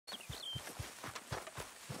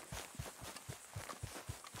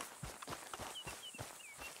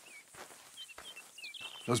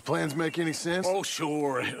Those plans make any sense? Oh,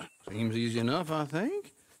 sure. Seems easy enough, I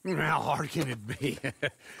think. How hard can it be?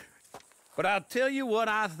 But I'll tell you what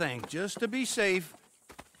I think. Just to be safe,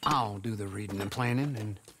 I'll do the reading and planning,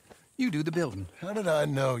 and you do the building. How did I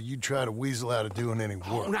know you'd try to weasel out of doing any work?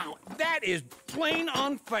 Oh, now, that is plain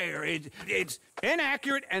unfair. It's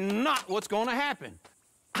inaccurate and not what's going to happen.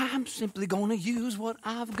 I'm simply going to use what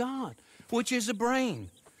I've got, which is a brain.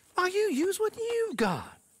 While you use what you've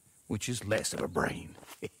got, which is less of a brain.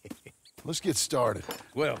 Let's get started.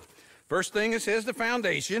 Well, first thing it says the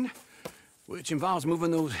foundation, which involves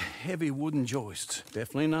moving those heavy wooden joists.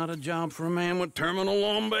 Definitely not a job for a man with terminal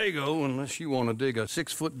lumbago unless you want to dig a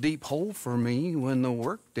 6-foot deep hole for me when the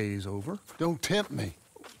workday's over. Don't tempt me.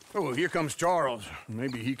 Oh, here comes Charles.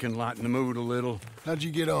 Maybe he can lighten the mood a little. How'd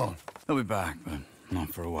you get on? He'll be back, but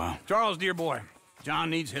not for a while. Charles, dear boy,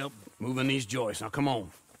 John needs help moving these joists. Now, come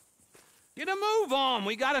on. Get a move on.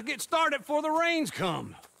 We gotta get started before the rains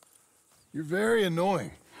come. You're very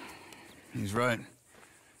annoying. He's right.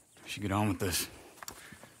 We should get on with this.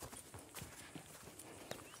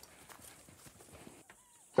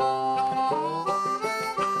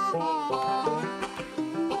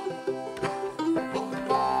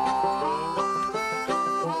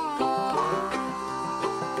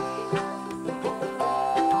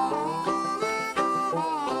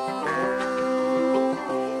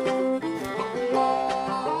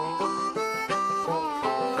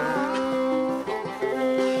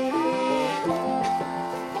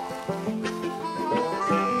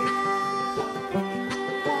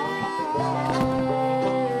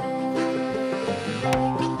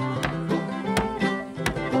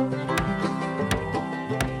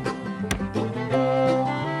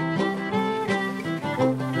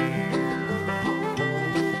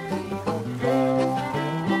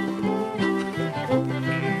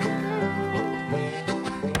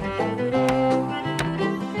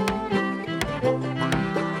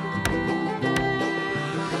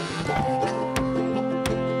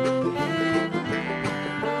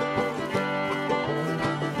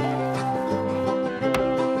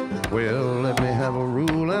 Well, let me have a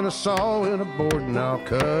rule and a saw and a board and I'll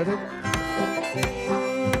cut it.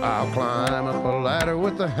 I'll climb up a ladder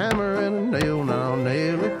with a hammer and a nail and I'll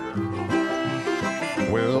nail it.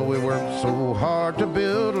 Well, we worked so hard to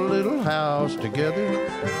build a little house together.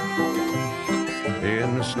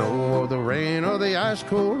 In the snow or the rain or the ice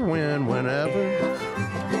cold wind, whenever.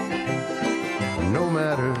 No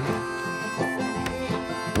matter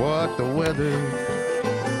what the weather,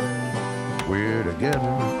 we're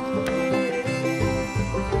together.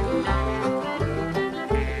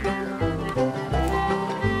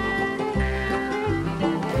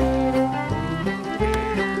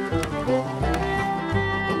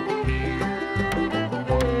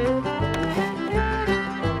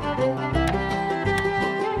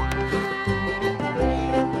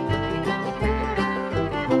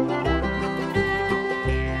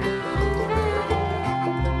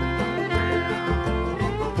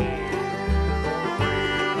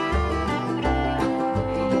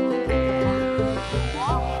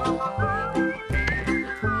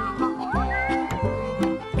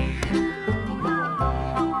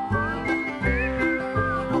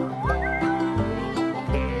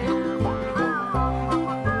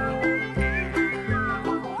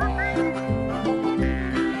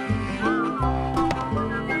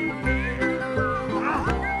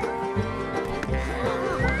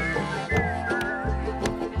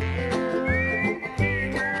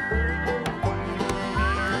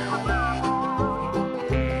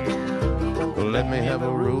 Let me have a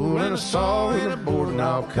rule and a saw and a board and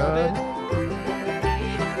I'll cut.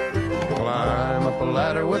 Climb up a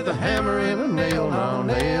ladder with a hammer and a nail and I'll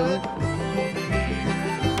nail it.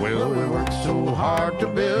 Well, we worked so hard to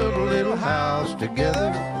build a little house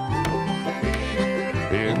together.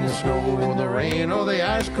 In the snow or the rain or the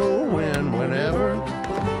ice cold wind, whenever.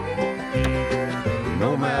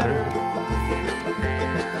 No matter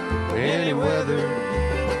any weather,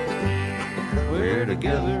 we're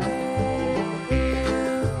together.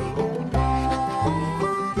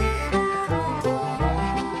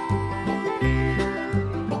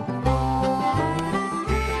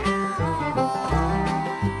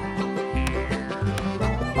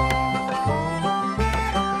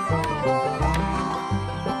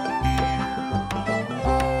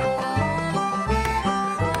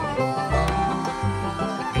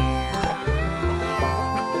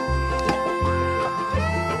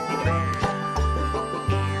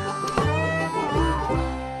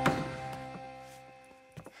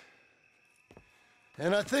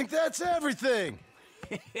 And I think that's everything.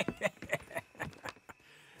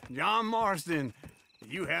 John Marston,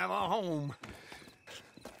 you have a home.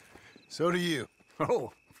 So do you.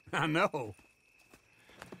 Oh, I know.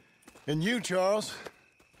 And you, Charles.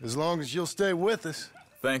 As long as you'll stay with us.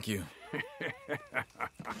 Thank you.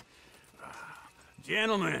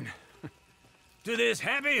 Gentlemen, to this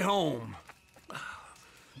happy home. Well,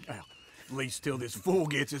 at least till this fool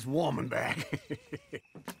gets his woman back.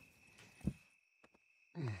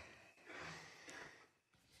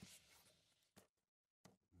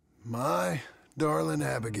 My darling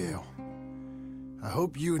Abigail, I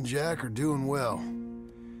hope you and Jack are doing well.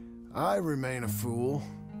 I remain a fool,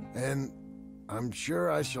 and I'm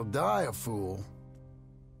sure I shall die a fool.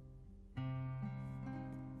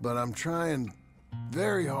 But I'm trying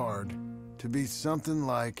very hard to be something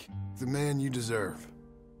like the man you deserve.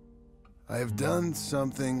 I have done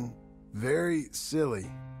something very silly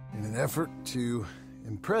in an effort to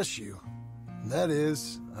impress you, and that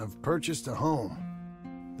is, I've purchased a home.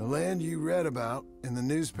 The land you read about in the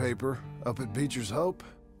newspaper up at Beecher's Hope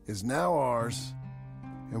is now ours,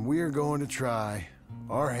 and we are going to try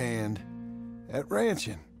our hand at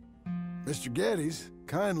ranching. Mr. Geddes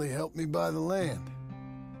kindly helped me buy the land.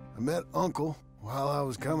 I met Uncle while I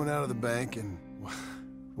was coming out of the bank, and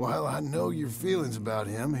while I know your feelings about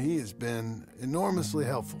him, he has been enormously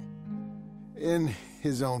helpful in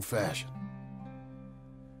his own fashion.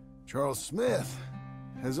 Charles Smith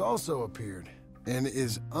has also appeared and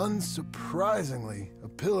is unsurprisingly a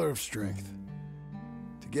pillar of strength.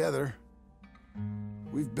 Together,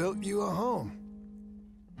 we've built you a home.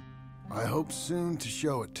 I hope soon to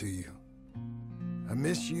show it to you. I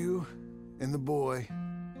miss you and the boy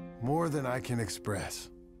more than I can express.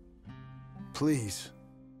 Please,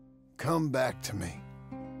 come back to me.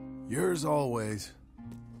 Yours always,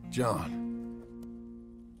 John.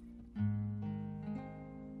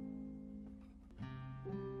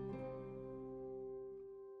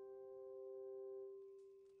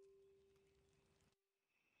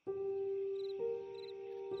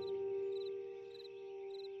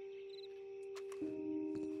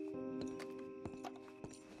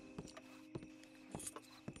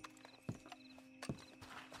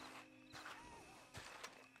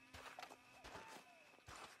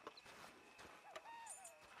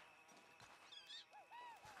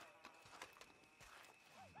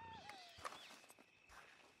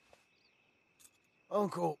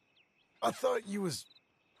 Uncle, I thought you was...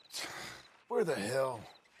 Where the hell?